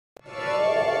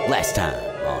Last time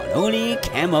on Oni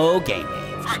Camo Gaming.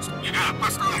 First, you gotta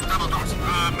bust through those double doors.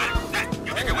 Then,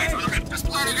 you make your way through the rip. Just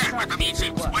let it in with the meat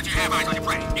shields. Once you have eyes on your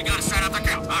prey, you gotta set up the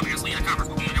count. Obviously, the covers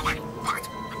will be in your way. But,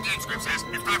 the game script says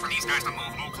it's time for these guys to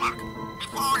move clock.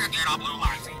 Before you get all blue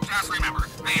lighty, just remember,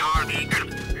 they are the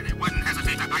enemy. And they wouldn't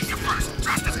hesitate to ice you first,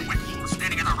 just as they went.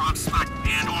 Standing in the wrong spot,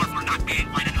 and or for not being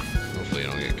quite enough. Hopefully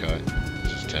you don't get caught.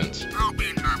 It's just tense. Don't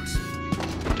be nervous.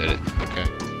 Did it? Okay,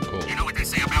 cool. You know what they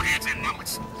say about heads and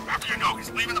numbers. After your know he's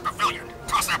leaving the pavilion,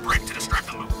 toss that brick to distract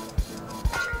the move.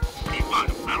 What do you want,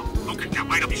 Metal? Okay, now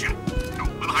light up your shot. No,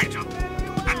 little high jump.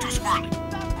 Not too squirrely. Oh!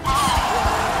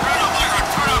 That'll like a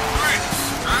ton of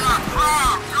bricks! And the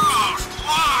crowd goes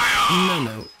wild!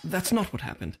 No, that's not what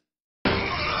happened.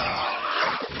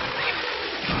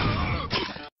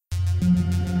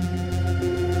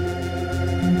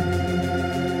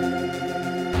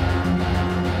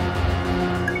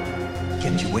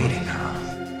 Kept you waiting, huh?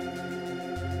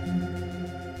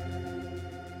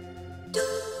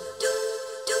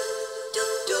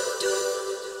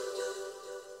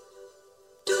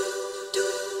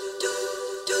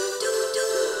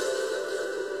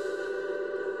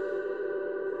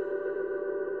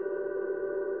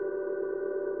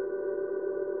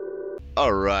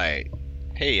 Alright.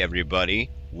 Hey everybody.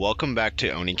 Welcome back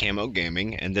to Oni Camo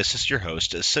Gaming, and this is your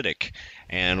host, Acidic.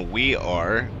 And we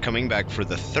are coming back for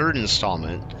the third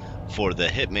installment for the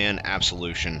Hitman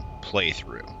Absolution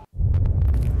playthrough.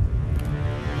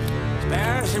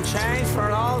 Spare some change for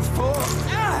an old fool?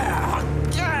 Ah,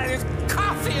 yeah, there's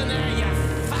coffee in there, you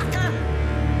fucker!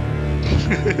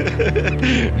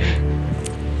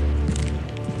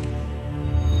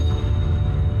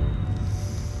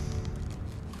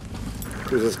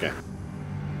 Who's this guy?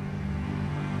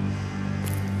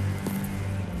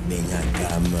 Venga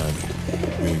acá, mami.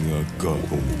 Venga acá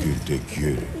con quien te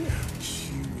quiere.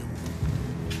 Sí, mi amor.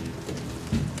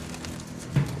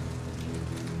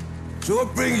 So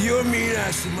what brings your mean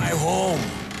ass to my home?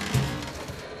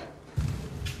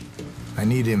 I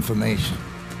need information.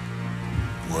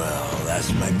 Well,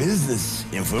 that's my business.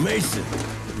 Information.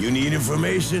 You need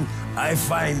information, I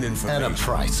find information. At a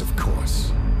price, of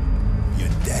course. You're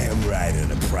damn right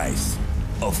at a price.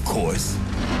 Of course.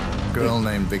 Girl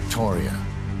named Victoria.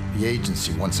 The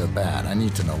agency wants her bad. I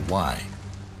need to know why.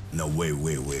 No, wait.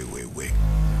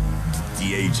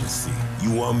 The agency.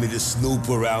 You want me to snoop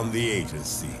around the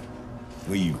agency?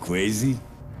 Were you crazy?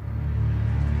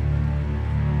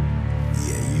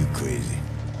 Yeah, you crazy.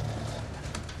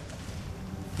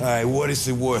 All right, what is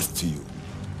it worth to you?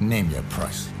 Name your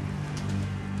price.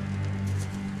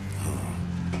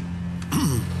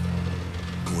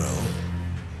 Well,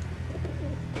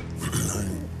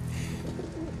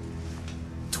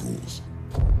 tools.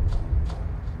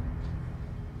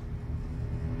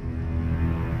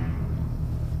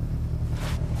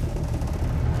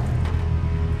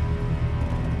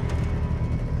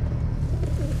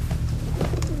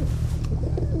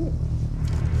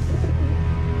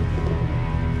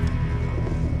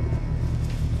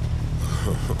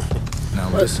 Now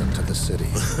listen to the city.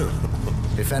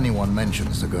 If anyone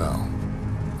mentions the girl,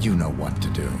 you know what to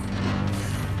do.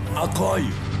 I'll call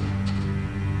you.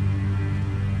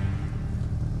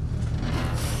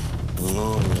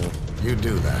 You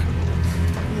do that.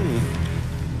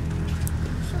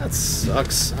 That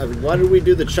sucks. Why did we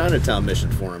do the Chinatown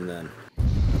mission for him then?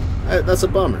 That's a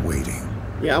bummer. Waiting.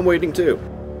 Yeah, I'm waiting too.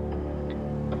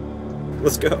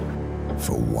 Let's go.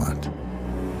 For what?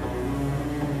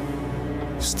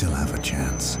 Still have a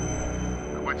chance.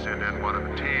 I would send in one of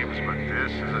the teams, but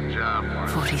this is a job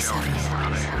for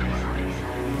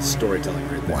 47. Storytelling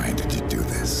right there. Why did you do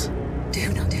this?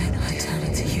 Do not turn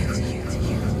it to you.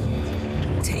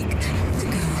 Take the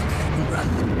girl and run.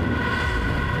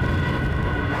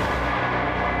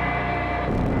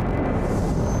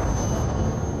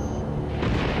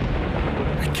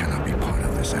 I cannot be part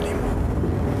of this anymore.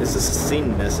 Is this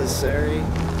scene necessary?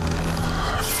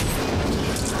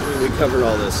 I mean, we covered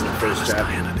all this in the first chapter.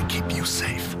 Diana to keep you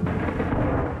safe.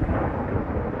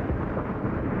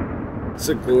 It's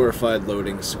a glorified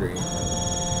loading screen.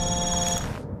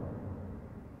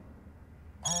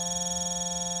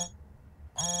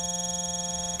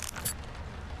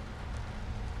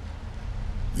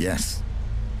 Yes.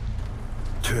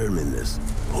 Terminus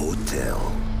Hotel,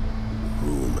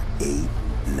 room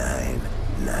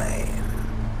 899.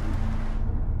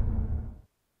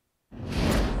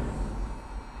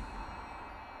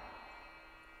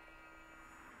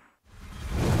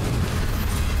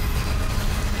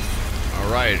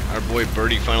 Alright, our boy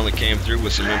Birdie finally came through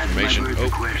with some information. Oh,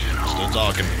 still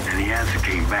talking. And the answer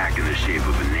came back in the shape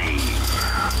of a name.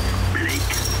 Blake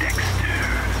Dexter.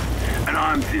 A an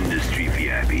arms industry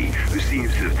VIP who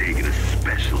seems to have taken a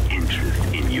special interest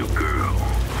in your girl.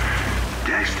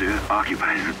 Dexter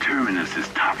occupies the Terminus'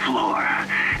 top floor,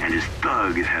 and his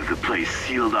thugs have the place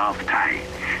sealed off tight.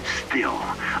 Still,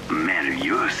 a man of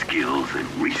your skills and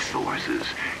resources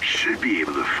should be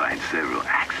able to find several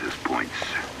access points.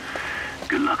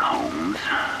 Good luck, Holmes.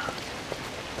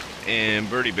 And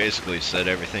Birdie basically said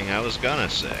everything I was gonna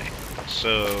say.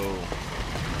 So,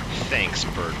 thanks,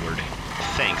 Birdward.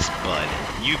 Thanks, bud.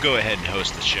 You go ahead and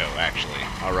host the show, actually.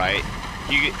 All right?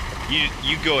 You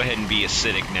go ahead and be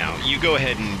acidic now. You go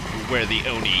ahead and wear the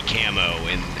Oni camo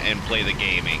and play the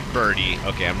gaming. Birdie.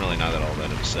 Okay, I'm really not all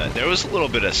that upset. There was a little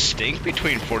bit of stink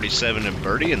between 47 and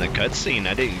Birdie in the cutscene.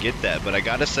 I didn't get that, but I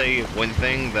gotta say one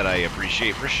thing that I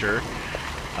appreciate for sure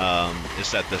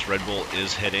is that this Red Bull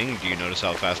is hitting. Do you notice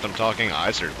how fast I'm talking?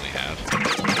 I certainly have.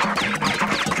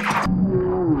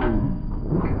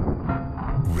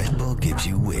 Red Bull gives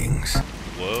you wings.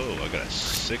 Whoa, I got a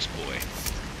 6-boy.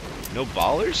 No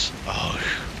ballers? Oh,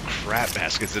 crap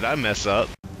baskets. Did I mess up?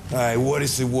 Alright, what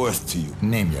is it worth to you?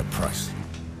 Name your price.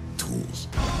 Tools.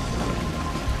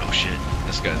 Oh shit,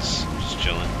 this guy's just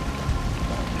chilling.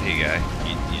 Hey guy,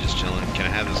 you just chilling? Can I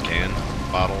have this can?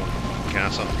 Bottle? Can I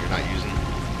have something you're not using?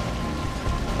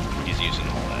 He's using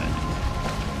all that.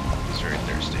 He's very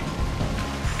thirsty.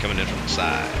 Coming in from the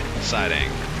side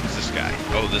angle. Who's this guy?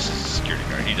 Oh, this is a security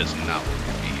guard. He does not want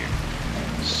to be here.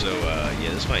 So,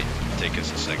 yeah, this might take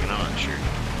us a second. I'm not sure.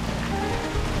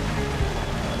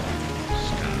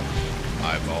 Just kind of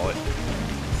eyeball it.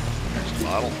 There's a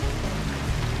bottle. Go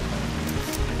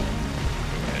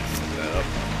ahead and pick that up.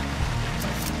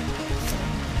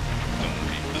 Don't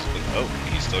be visibly. Oh,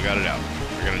 he's still got it out.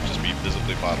 We're gonna just be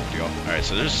visibly bottled, y'all. Alright,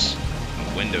 so there's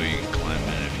a window you can climb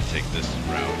in if you take this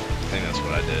route. I think that's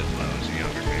what I did when I was a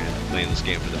younger man, playing this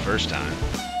game for the first time.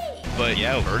 But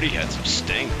yeah, Birdie had some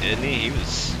stink, didn't he? He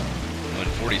was, when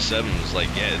 47 was like,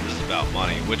 yeah, this is about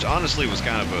money, which honestly was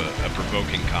kind of a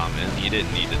provoking comment. He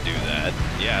didn't need to do that.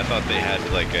 Yeah, I thought they had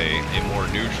like a more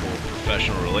neutral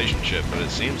professional relationship, but it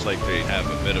seems like they have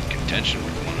a bit of contention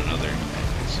with one another.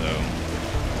 So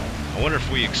I wonder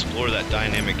if we explore that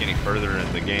dynamic any further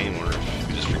in the game, or if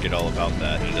we just forget all about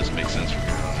that and it doesn't make sense from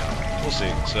here on out. We'll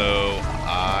see. So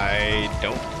I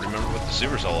don't remember what the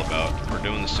sewer's all about. We're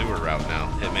doing the sewer route now.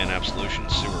 Hitman Absolution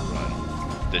sewer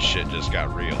run. This shit just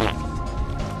got real.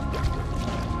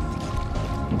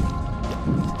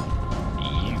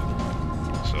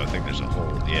 So I think there's a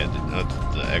hole. Yeah,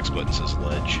 the X button says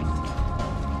ledge.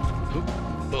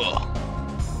 Ugh.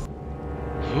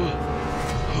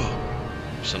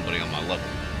 Somebody on my level.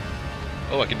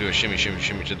 Oh, I can do a shimmy, shimmy,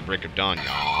 shimmy to the break of dawn,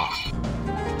 y'all.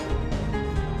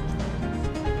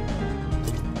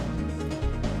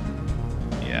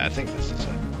 Yeah, I think this is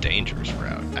a dangerous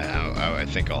route. I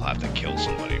think I'll have to kill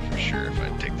somebody for sure if I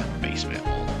take the basement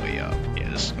all the way up. Yeah,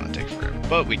 this is gonna take forever.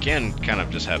 But we can kind of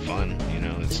just have fun, you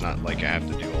know? It's not like I have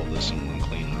to do all this in one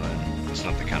clean run. That's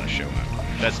not the kind of show I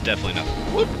have. That's definitely not.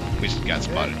 Whoop! We just got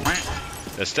spotted.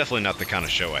 That's definitely not the kind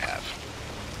of show I have.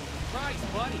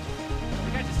 Christ, buddy.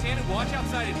 You got to stand and watch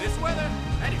outside in this weather?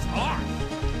 That is hard.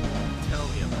 Tell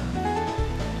me about it.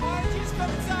 Why don't you just come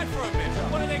inside for a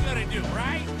minute? What are they gonna do,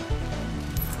 right?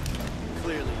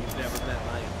 Clearly, you've never met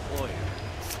my employer.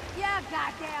 Yeah,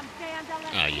 goddamn vandal.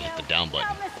 Ah, you hit the down button.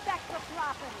 No respect for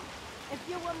property. If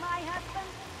you were my husband,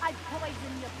 I'd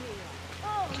poison your beer.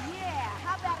 Oh, yeah.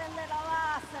 How about a little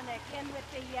arsenic in with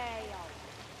the ale?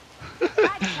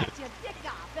 I'd cut your dick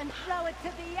off and throw it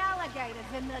to the alligators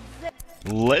in the zip.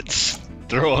 Let's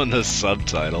throw on the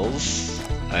subtitles.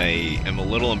 I am a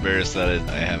little embarrassed that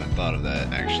I haven't thought of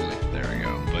that, actually. There we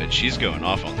go. But she's going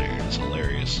off on there. It's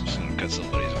hilarious. She's gonna cut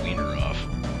somebody's wiener off.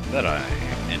 That I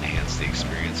enhance the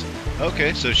experience.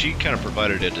 Okay, so she kind of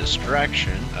provided a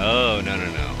distraction. Oh, no.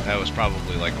 That was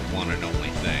probably like a one and only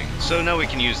thing. So now we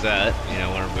can use that, you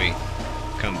know, whenever we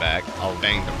come back. I'll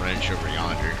bang the wrench over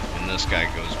yonder, and this guy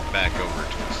goes back over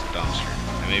towards the dumpster.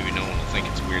 And maybe no one will think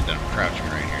it's weird that I'm crouching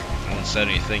right here. No one said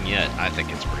anything yet. I think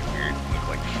it's pretty weird. I look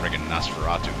like friggin'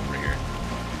 Nosferatu over here.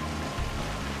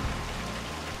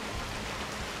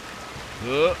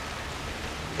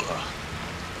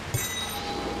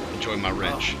 Enjoy my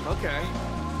wrench. Oh, okay.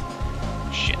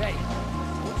 Shit. Hey,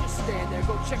 we'll just stand there.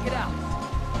 Go check it out.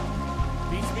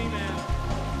 Beats me, man.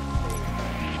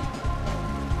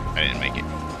 I didn't make it.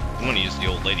 I'm gonna use the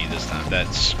old lady this time. That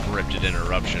scripted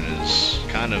interruption is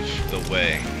kind of the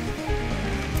way.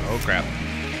 Oh crap.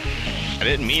 I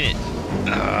didn't mean it.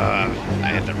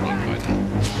 I hit the wrong button.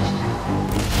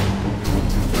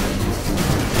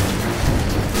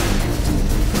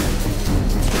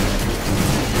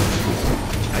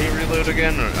 How you reload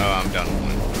again? Or, oh, I'm down to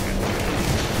one.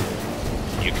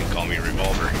 You can call me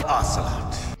Revolver.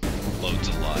 Ocelot. Loads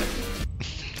a lot.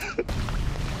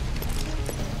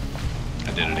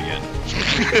 I did it again.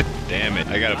 Damn it!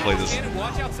 I gotta play this.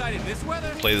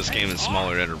 Play this game in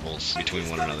smaller intervals between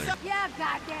one another. Yeah,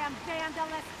 goddamn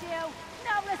vandalist you.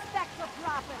 No respect for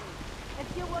property.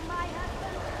 If you were my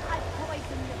husband, I'd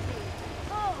poison your beer.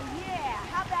 Oh yeah,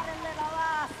 how about a little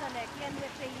arsenic in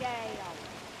with the ale?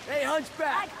 Hey,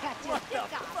 Hunchback! I'd cut your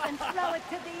dick off and throw it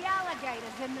to the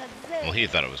alligators in the zoo. Well, he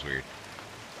thought it was weird,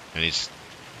 and he's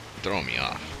throwing me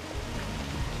off.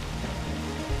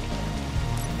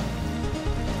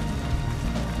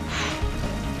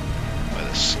 By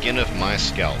the skin of my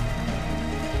scalp.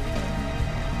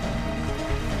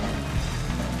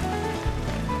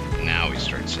 Now he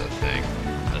starts a thing,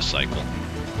 a cycle.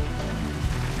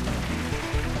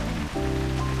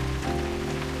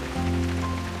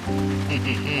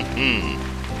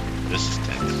 This is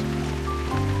tense.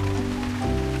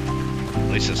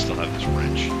 At least I still have this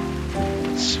wrench.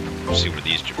 Let's see where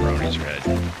these jabronis are headed.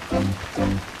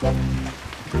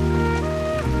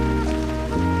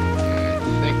 I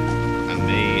think I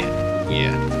may,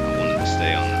 yeah, I wanted to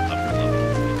stay on the upper level.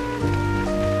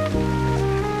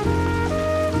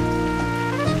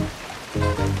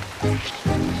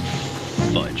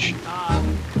 Fudge.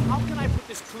 How can I put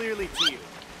this clearly to you?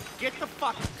 Get the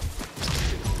fuck...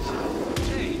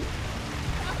 Hey,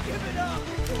 give it up,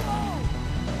 you're too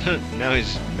old! Now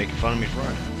he's making fun of me for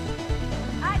running.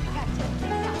 I'd cut your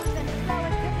dick off and throw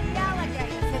it to the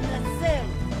alligators in the zoo.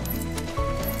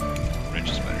 Wrench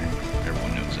is better.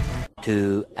 Everyone knows it.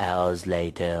 2 hours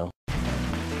later.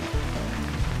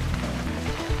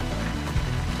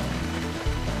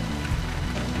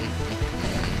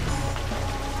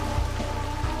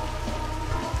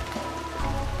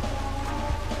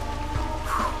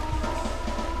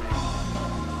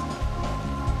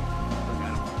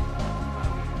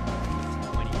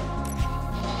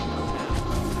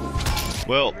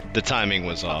 Well, the timing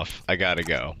was off. I gotta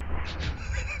go.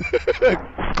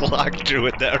 Clocked through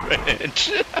with that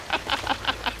wrench.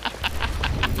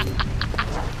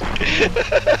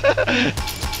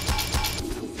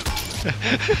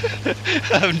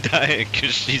 I'm dying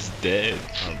because she's dead.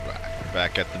 We're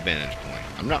back at the vantage point.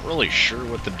 I'm not really sure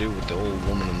what to do with the old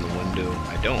woman in the window.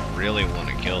 I don't really want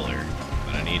to kill her,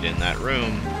 but I need in that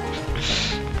room.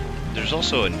 There's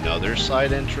also another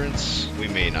side entrance. We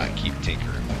may not keep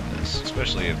tinkering with this,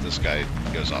 especially if this guy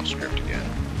goes off script again.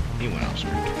 He went off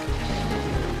script again.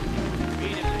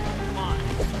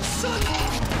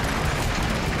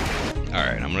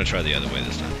 Alright, I'm gonna try the other way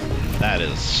this time. That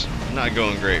is not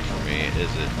going great for me,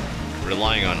 is it?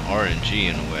 Relying on RNG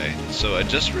in a way. So I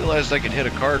just realized I could hit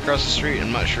a car across the street.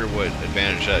 I'm not sure what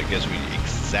advantage that gives me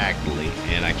exactly,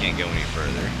 and I can't go any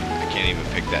further. I can't even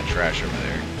pick that trash over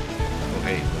there. Oh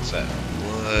hey, what's that?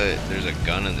 What? There's a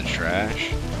gun in the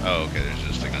trash? Oh, okay, there's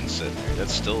just a gun sitting there.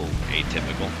 That's still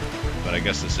atypical, but I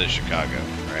guess this is Chicago,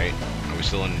 right? Are we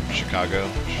still in Chicago?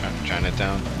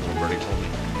 Chinatown? Little birdie told me.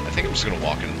 I think I'm just gonna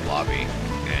walk into the lobby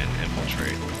and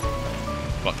infiltrate.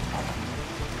 Fuck.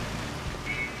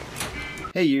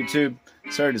 Hey YouTube,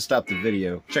 sorry to stop the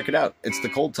video. Check it out, it's the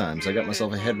cold times. I got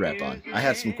myself a head wrap on. I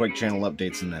had some quick channel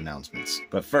updates and announcements.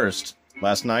 But first,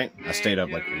 last night, I stayed up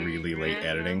like really late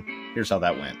editing. Here's how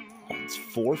that went. It's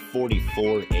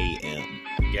 4:44 a.m.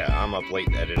 Yeah, I'm up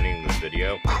late editing this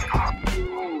video.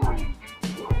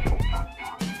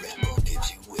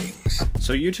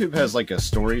 So YouTube has like a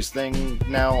stories thing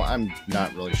now. I'm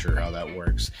not really sure how that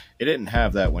works. It didn't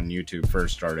have that when YouTube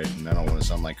first started, and I don't want to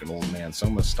sound like an old man, so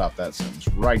I'm going to stop that sentence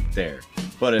right there.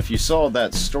 But if you saw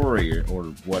that story or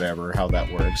whatever, how that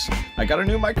works, I got a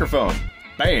new microphone.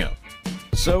 Bam!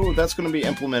 So that's going to be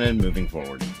implemented moving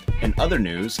forward. In other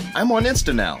news, I'm on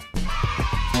Insta now.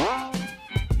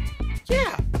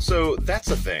 Yeah, so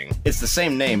that's a thing. It's the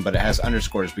same name, but it has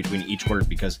underscores between each word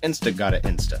because Insta got it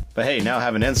Insta. But hey, now I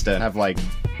have an Insta and have like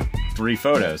 3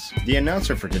 photos. The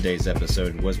announcer for today's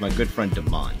episode was my good friend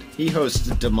Demond. He hosts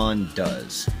Demond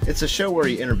Does. It's a show where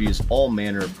he interviews all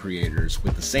manner of creators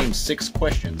with the same 6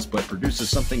 questions, but produces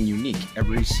something unique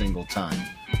every single time.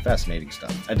 Fascinating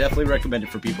stuff. I definitely recommend it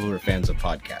for people who are fans of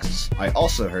podcasts. I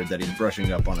also heard that he's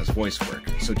brushing up on his voice work,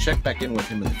 so check back in with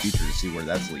him in the future to see where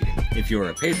that's leading. If you're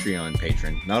a Patreon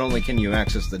patron, not only can you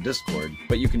access the Discord,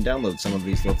 but you can download some of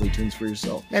these lovely tunes for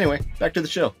yourself. Anyway, back to the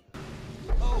show.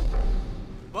 Oh,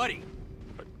 buddy.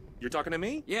 You're talking to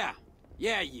me? Yeah.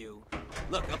 Yeah, you.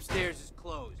 Look, upstairs is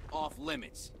closed. Off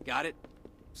limits. Got it?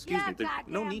 Excuse me, there's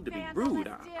no need to be rude.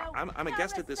 I'm a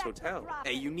guest at this hotel.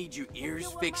 Hey, you need your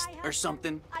ears fixed or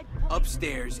something?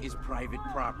 Upstairs is private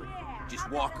property.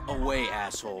 Just walk away,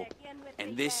 asshole.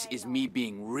 And this is me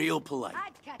being real polite.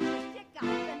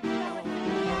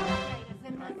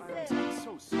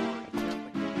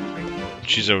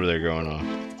 She's over there going off.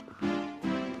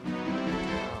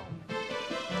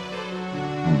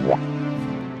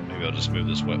 Maybe I'll just move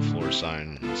this wet floor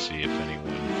sign and see if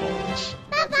anyone falls.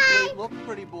 That's a great look,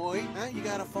 pretty boy. Huh? You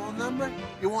got a phone number?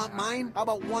 You want mine? How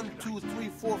about 1, 2, 3,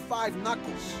 4, 5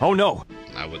 knuckles? Oh no!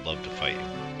 I would love to fight you,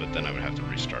 but then I would have to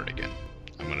restart again.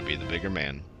 I'm gonna be the bigger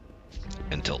man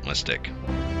and tilt my stick.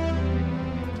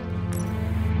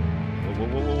 Whoa,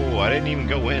 whoa, whoa, whoa, I didn't even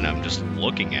go in, I'm just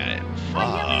looking at it.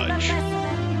 Fudge.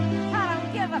 I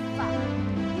don't give a fuck.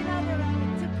 You know there are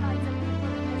only two kinds of people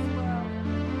in this world.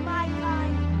 My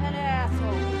kind and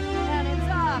assholes. And it's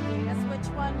obvious which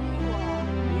one you are.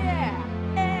 Yeah,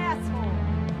 asshole.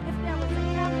 If there was a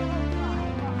capital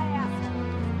crime for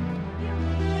assholes,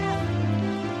 you'd be asking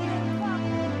in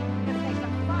public if they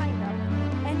could find them,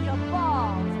 and your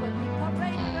balls would be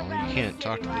paraded around. You can't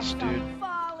talk to this dude.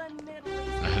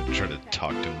 I'm trying to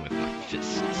talk to him with my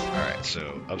fists. Alright,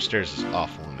 so upstairs is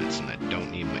off limits and I don't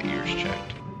need my ears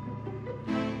checked.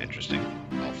 Interesting.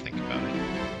 I'll think about it.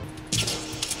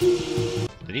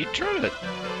 Did he try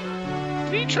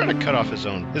to cut off his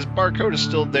own? His barcode is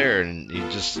still there and he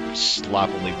just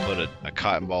sloppily put a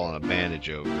cotton ball and a bandage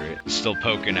over it. It's still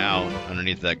poking out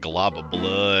underneath that glob of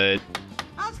blood.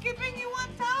 Housekeeping, you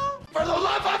want towel? For the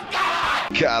love of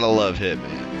God! Gotta love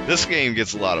Hitman. This game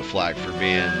gets a lot of flack for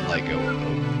being like a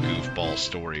goofball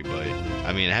story, but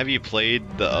I mean, have you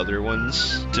played the other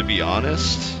ones? To be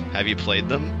honest, have you played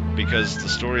them? Because the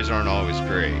stories aren't always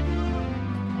great.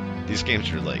 These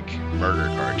games are like murder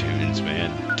cartoons,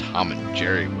 man. Tom and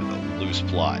Jerry with a loose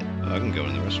plot. I can go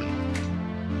in the restroom.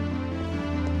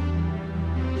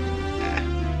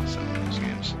 Some of those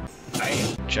games.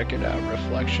 Check it out,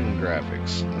 reflection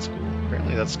graphics. That's cool.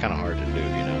 Apparently that's kind of hard to do,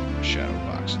 you know? A shadow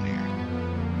box in here.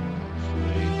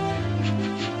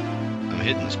 I'm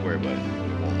hitting the square button, but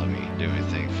it won't let me do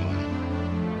anything fun.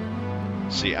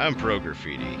 See, I'm pro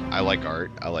graffiti. I like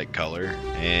art, I like color,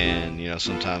 and you know,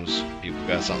 sometimes people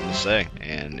got something to say,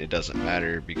 and it doesn't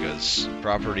matter because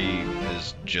property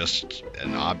is just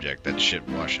an object that shit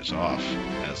washes off.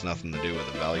 It has nothing to do with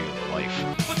the value of life.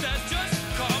 But that's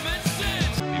just common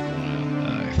sense! People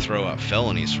want to throw out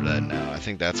felonies for that now. I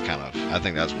think that's way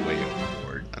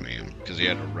overboard. I mean, because you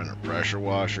had to rent a pressure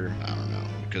washer? I don't know.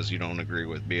 Because you don't agree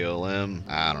with BLM?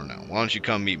 I don't know. Why don't you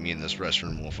come meet me in this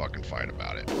restroom and we'll fucking fight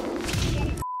about it.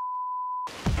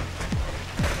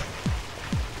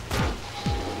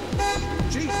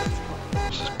 Jesus!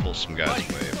 Let's just pull some guys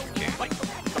away if we can. Hey,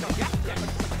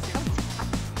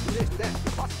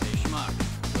 Schmuck.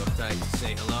 Go upside and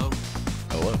say hello?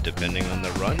 Hello. Depending on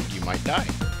the run, you might die.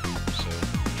 So,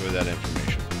 enjoy that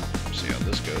information. See how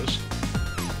this goes.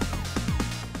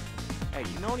 Hey,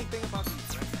 you know anything about these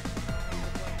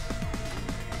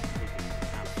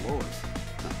floors?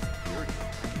 Security.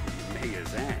 The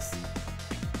mayor's ass.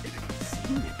 Have you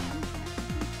seen it?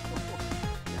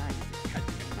 Yeah, he's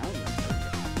cutting him out.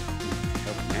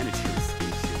 Tell the manager to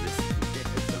stay shit.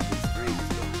 There's something strange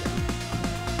going down.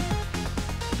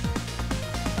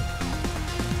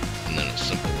 And then a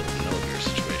simple little millimeter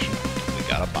situation. We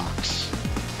got a box.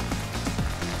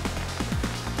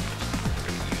 We're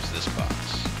going to use this box.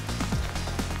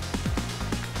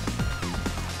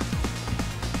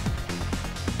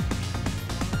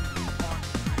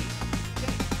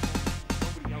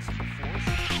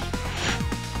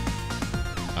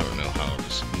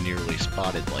 Nearly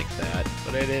spotted like that,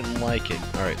 but I didn't like it.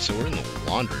 Alright, so we're in the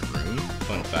laundry room.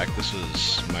 Fun fact, this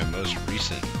was my most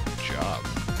recent job.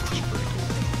 Which is pretty cool.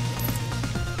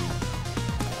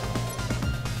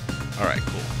 Alright,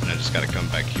 cool. And I just gotta come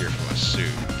back here for my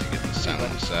suit to get the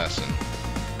silent assassin.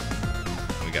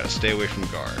 We gotta stay away from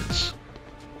guards.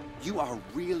 You are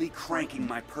really cranking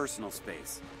my personal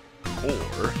space.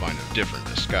 Or find a different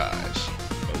disguise.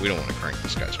 But we don't want to crank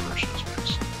this guy's personal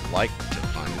space. Like to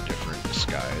find a different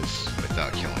disguise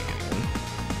without killing anyone.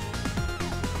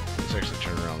 Let's actually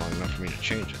turn around long enough for me to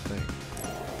change a thing.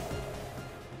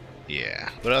 Yeah,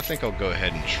 but I think I'll go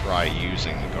ahead and try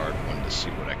using the guard one to see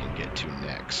what I can get to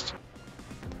next.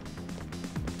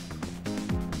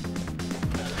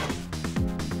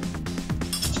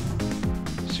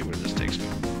 See where this takes me.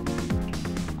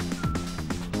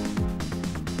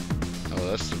 Oh,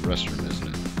 that's the restroom, isn't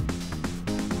it?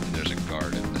 And there's a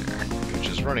guard in there, which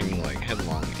is running like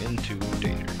headlong into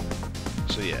danger.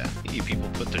 So yeah, people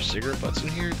put their cigarette butts in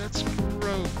here? That's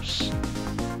gross.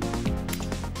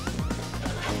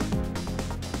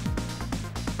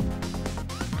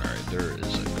 Alright, there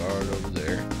is a guard over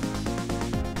there.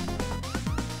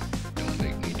 Don't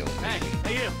make me, don't make me.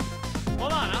 Hey, you!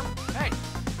 Hold on, huh? Hey!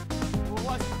 What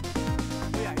was it?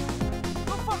 Yeah,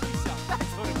 go fuck yourself,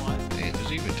 that's what it was. Man, who's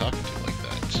he even talking to like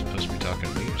that? It's supposed to be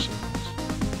talking to me or something?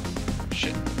 Shit.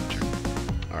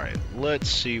 Alright, let's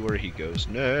see where he goes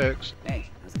next. Hey,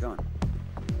 how's it going?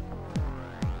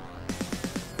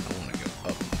 I want to go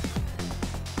up.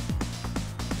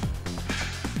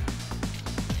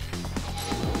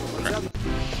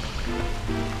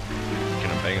 Can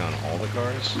I bang on all the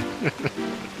cars?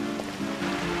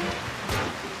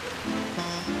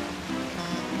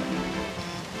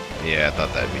 Yeah, I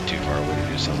thought that'd be too far away to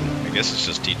do something. I guess it's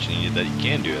just teaching you that you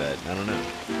can do that. I don't know.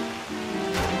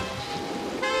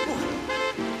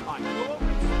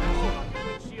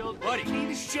 Buddy, clean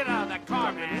the shit out of that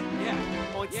car, man. Yeah.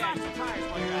 Oh, yeah. Stop the tires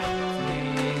while you're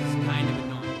at it. It's kind of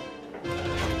annoying.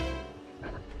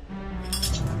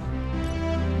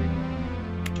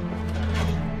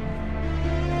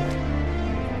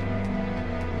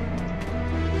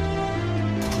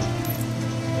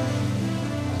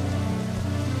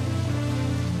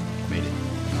 Made it.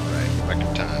 Alright,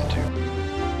 record time too.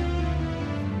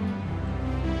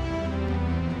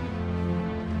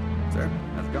 Sir,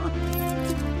 how's it going?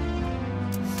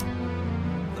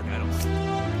 Look, I don't...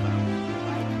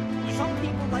 Some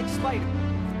people like Spider.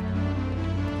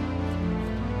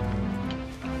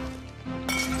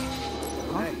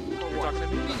 Hey,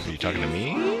 Are you talking to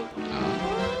me?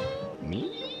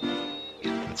 Me?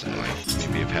 That's annoying.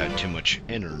 Maybe I've had too much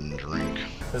energy drink.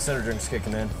 This energy drink's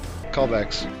kicking in.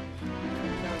 Callbacks. I'm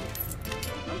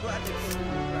glad they put it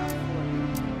on the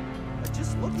ground floor.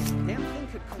 Just look, this damn thing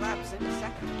could collapse any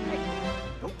second. Hey,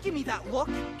 don't give me that look.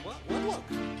 What look?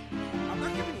 I'm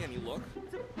not giving you any look.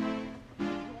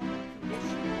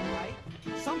 Right?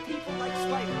 Some people like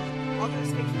spiders, others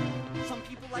hate them. Some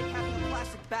people like having a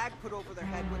plastic bag put over their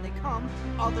head when they come,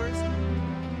 others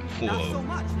not so Whoa.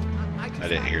 much. I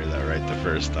didn't hear that right the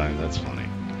first time. That's funny.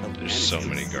 There's so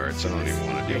many guards. I don't even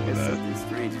want to deal with that. Something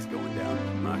strange is going down.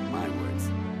 Mark my words.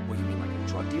 What, you mean like a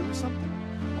drug deal or something?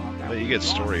 Well, that But you would get be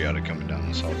story awesome. out of coming down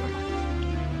this hallway.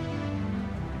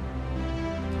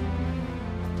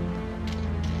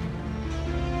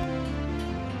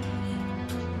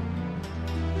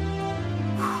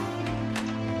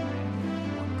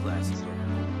 One classy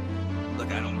girl.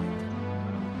 Look, I don't mind.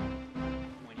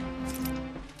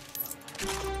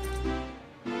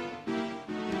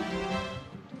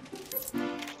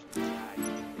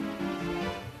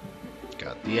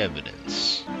 Got the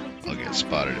evidence. I'll get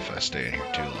spotted if I stay in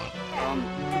here too long.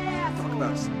 Talk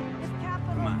about...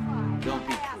 Come on, don't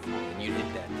be cruel, and you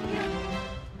hit that.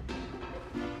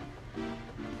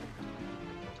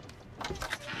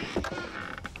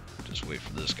 Just wait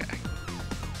for this guy.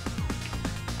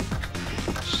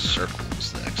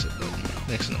 Circles the exit button.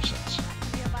 Makes no sense.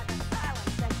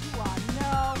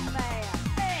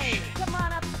 Come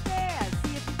on upstairs,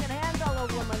 see if you can handle a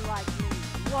woman like me.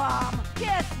 WOAM,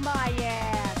 kiss my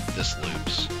ass. This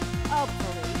loops.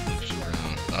 Hopefully. Loops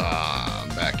around. Ah, I'm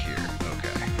back here.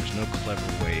 Okay. There's no clever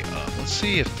way up. Let's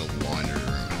see if the laundry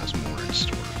room has more in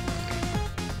store for me.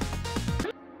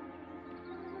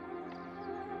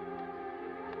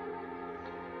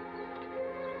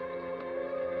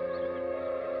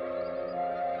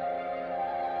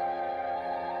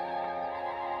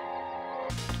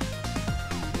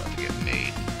 About to get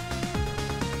made.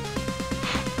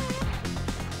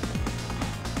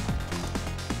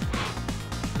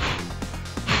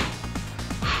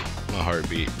 My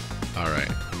heartbeat.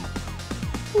 Alright.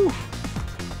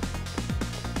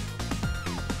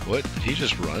 What? Did he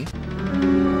just run?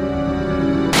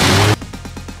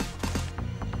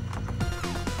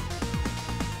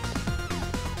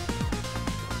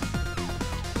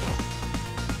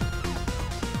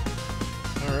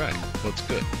 Alright, what's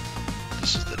good?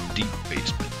 This is the deep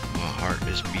basement. My heart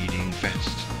is beating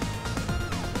fast.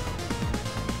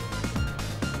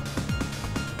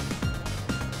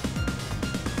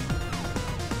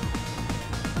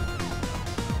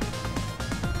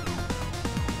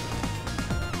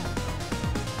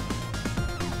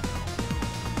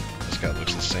 This guy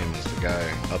looks the same as the guy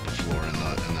up a floor in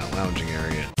that lounging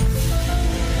area.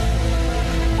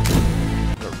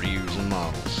 They're reusing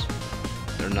models.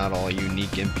 They're not all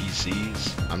unique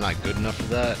NPCs. I'm not good enough for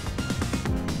that.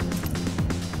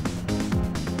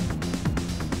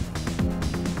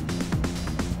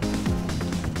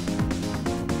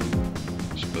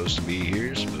 Supposed to be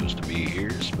here, supposed to be here,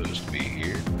 supposed to be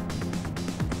here.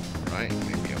 Right,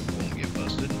 maybe I won't get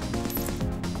busted.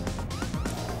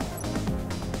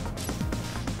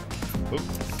 Oop.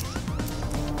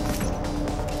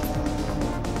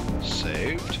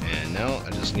 Saved, and now I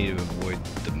just need to avoid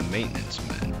the maintenance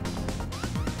men.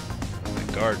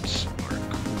 The guards are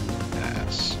cool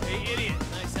ass. Hey, idiot.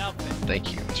 Nice outfit.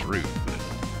 Thank you, it's rude, but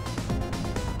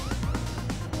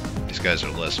these guys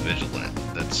are less vigilant.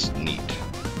 That's neat.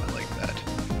 I like that.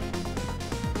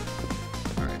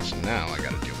 Alright, so now I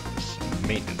gotta deal with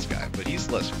maintenance guy, but he's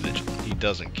less vigilant. He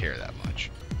doesn't care that much.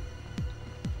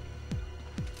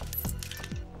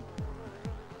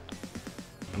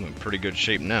 I'm in pretty good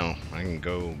shape now. I can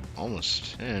go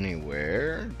almost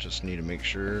anywhere. Just need to make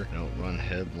sure I don't run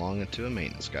headlong into a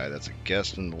maintenance guy. That's a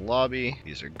guest in the lobby.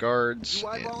 These are guards,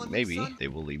 and maybe they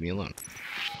will leave me alone.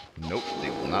 Nope, they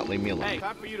will not leave me alone. Hey,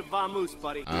 time for you to vamoose,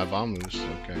 buddy. Vamoose,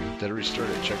 okay. Did I restart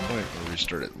at checkpoint or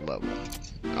restart at level?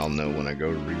 I'll know when I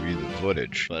go to review the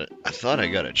footage. But I thought I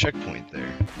got a checkpoint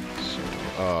there. So,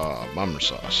 bummer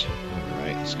sauce.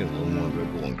 Alright, let's get a little more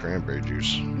Red Bull and cranberry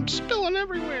juice. I'm spilling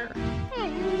everywhere. Oh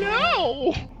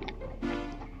no!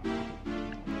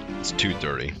 It's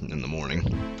 2:30 in the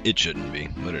morning. It shouldn't be,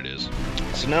 but it is.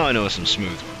 So now I know some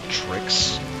smooth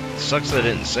tricks. Sucks that I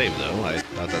didn't save though. I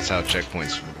thought that's how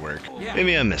checkpoints would work.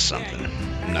 Maybe I missed something.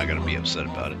 I'm not gonna be upset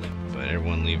about it. But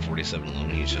everyone leave 47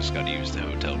 alone. He's just got to use the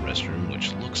hotel restroom,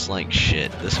 which looks like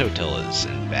shit. This hotel is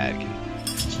in bad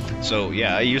condition. So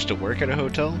yeah, I used to work at a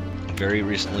hotel. Very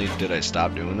recently did I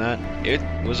stop doing that. It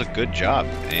was a good job,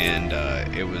 and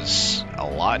it was a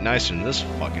lot nicer than this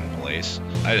fucking place.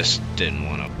 I just didn't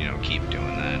want to, you know, keep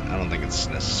doing that. I don't think it's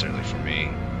necessarily for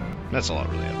me. That's all I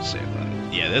really have to say about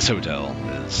it. Yeah, this hotel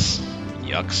is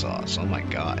yuck sauce. Oh my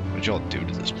god. What'd y'all do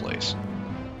to this place?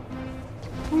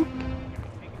 Boop.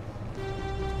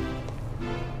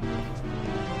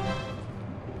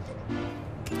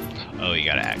 Oh, you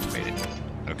gotta activate it.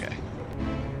 Okay.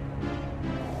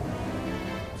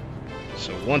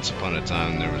 So once upon a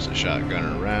time there was a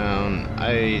shotgun around.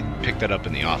 I picked that up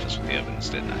in the office with the evidence,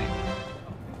 didn't I?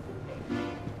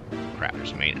 Crap,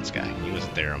 there's a maintenance guy. He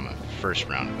wasn't there on my first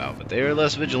roundabout, but they are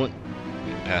less vigilant.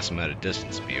 We can pass them at a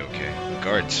distance and be okay. The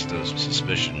guards, those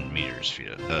suspicion meters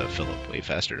fill up way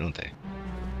faster, don't they?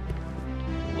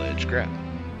 Ledge grab.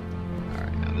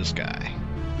 Alright, now this guy.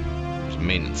 There's a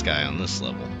maintenance guy on this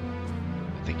level.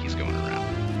 I think he's going around.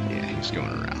 Yeah, he's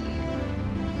going around.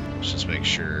 Let's just make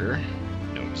sure.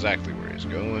 Know exactly where he's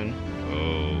going.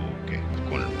 Oh, okay. I've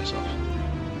cornered myself.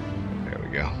 There we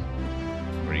go.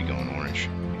 Where are you going, Orange?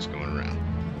 He's going around.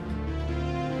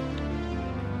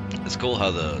 It's cool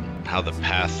how the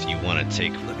path you want to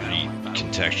take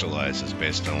recontextualizes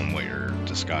based on what your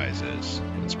disguise is.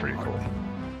 It's pretty cool.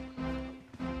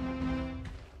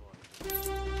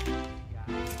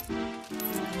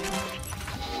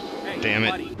 Damn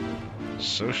it.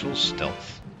 Social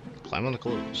stealth. Climb on the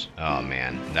clothes. Oh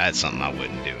man, that's something I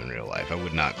wouldn't do in real life. I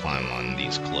would not climb on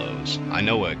these clothes. I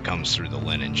know what comes through the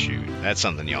linen chute. That's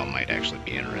something y'all might actually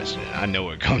be interested in. I know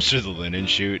what comes through the linen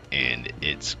chute, and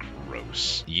it's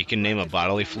gross. You can name a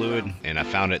bodily fluid, and I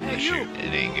found it in the chute.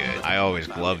 It ain't good. I always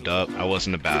gloved up. I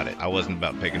wasn't about it. I wasn't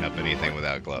about picking up anything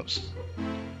without gloves.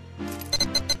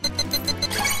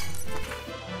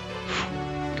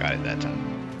 Got it that time.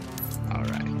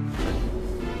 Alright.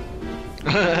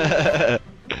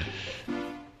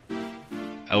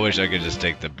 I wish I could just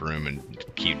take the broom and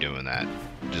keep doing that.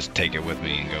 Just take it with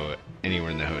me and go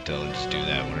anywhere in the hotel and just do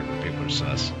that whenever people are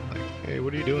sus. Like, hey,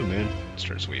 what are you doing, man?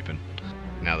 Start sweeping.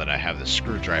 Now that I have the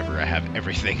screwdriver, I have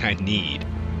everything I need.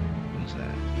 What is that?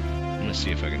 I'm gonna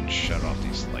see if I can shut off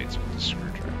these lights with the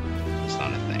screwdriver. It's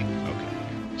not a thing.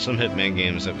 Okay. Some Hitman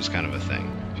games, that was kind of a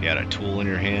thing. If you had a tool in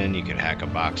your hand, you could hack a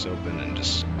box open and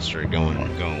just start going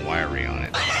wiry on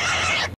it.